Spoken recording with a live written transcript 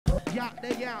Yacht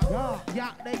they out,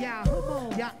 yacht they out,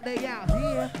 yacht they out,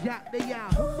 yacht they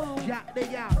out, yacht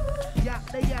they out, yacht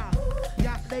they out,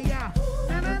 yacht they out.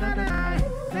 Na na na na na,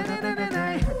 na na na na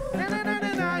na, na na na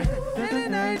na na, na na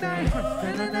na na,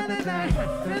 na na na na na,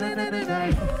 na na na na na,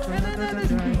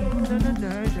 na na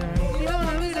na na. You know what I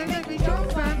mean? They make me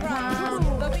jump and proud.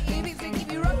 The babies they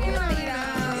keep you rocking on it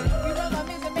down. You know the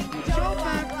music make you jump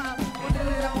and proud.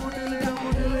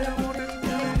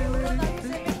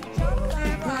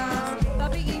 The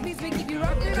babies they keep you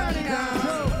rocking on it down.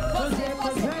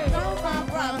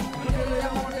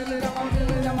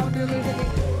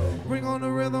 Bring on the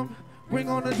rhythm, bring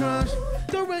on the drums.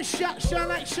 The wrist shot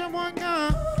like someone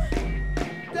gun.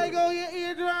 They go your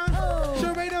eardrum.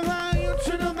 So rate the volume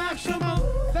to the maximum.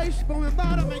 Face booming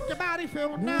bottom, make your body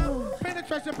feel numb.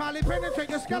 Penetration, poly, penetrate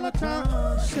your skeleton.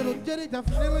 Shit'll get it,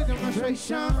 definitely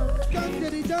demonstration. Gun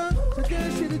diddy done, so get a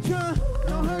shitty drum.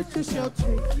 Don't hurt yourself,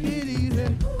 take it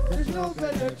easy. There's no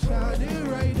better try than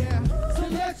right now. So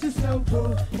let yourself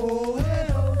go, oh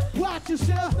hell. Watch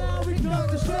yourself, now we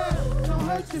got the shell. Don't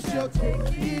hurt yourself, take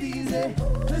it easy.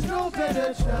 There's no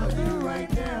better try than right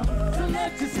now. So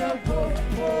let yourself go,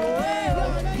 oh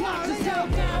hell. Watch yourself,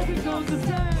 now we got the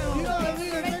sound. You know what I mean?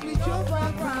 Make me jump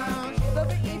around. The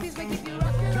babies they keep you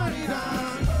rocking on it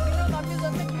down. You know the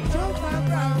music make you Jump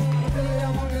around.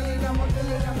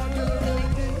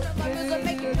 the music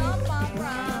make you jump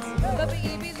around. The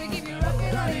babies they keep you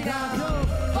rocking on it down.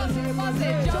 Bust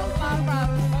it, jump around.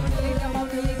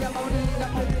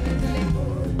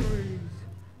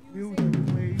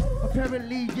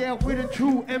 Apparently, yeah, we're the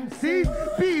true MCs.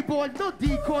 B-boy, no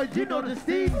decoy, you know the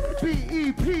steam.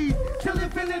 B-E-P, till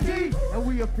infinity. And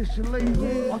we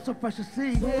officially also fresh to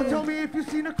see. So tell me if you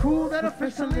seen a crew that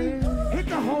officially hit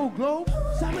the whole globe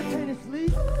simultaneously.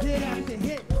 Hit after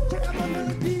hit, check out my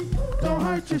melody. Don't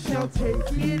hurt yourself, take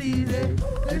it easy.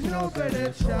 There's no better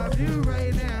job you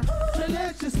right now. So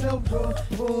let yourself go,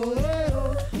 oh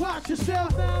yeah. Watch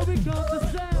yourself, now we got the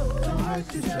sound. Don't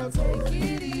hurt yourself, take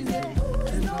it easy.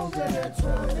 There's no better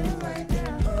time than right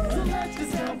now. So let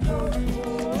yourself go,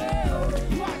 oh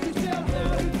yeah. Watch yourself,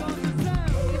 now we got the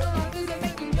sound. You know the music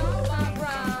make you jump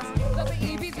around. The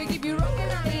babies they keep you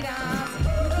rocking on it down.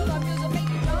 You know the music make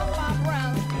you jump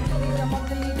around. The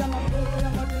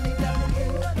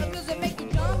music make you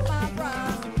jump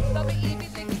around. The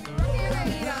babies they keep you rocking on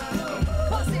it down.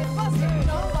 Bust it, jump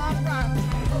around.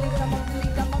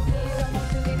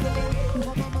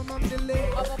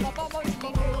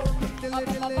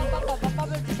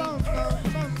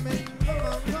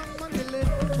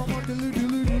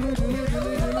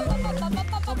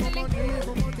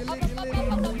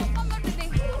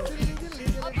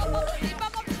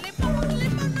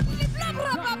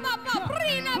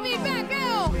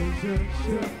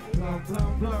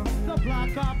 The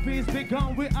black office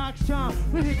begun with action.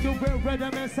 We hit you with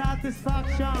rhythm and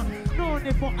satisfaction. No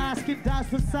need for asking,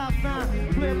 that's what's up now.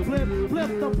 Flip, flip,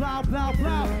 flip the blah, blah,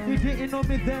 blah. You didn't know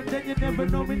me then you never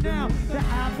know me now. The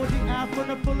app or the app on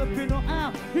the Filipino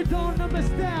app. You don't know my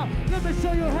style, let me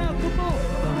show you how to move.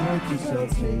 Don't hurt yourself,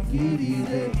 take it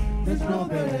easy. There's no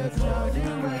better time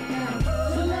than right now.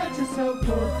 So let yourself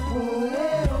go, oh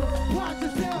yeah.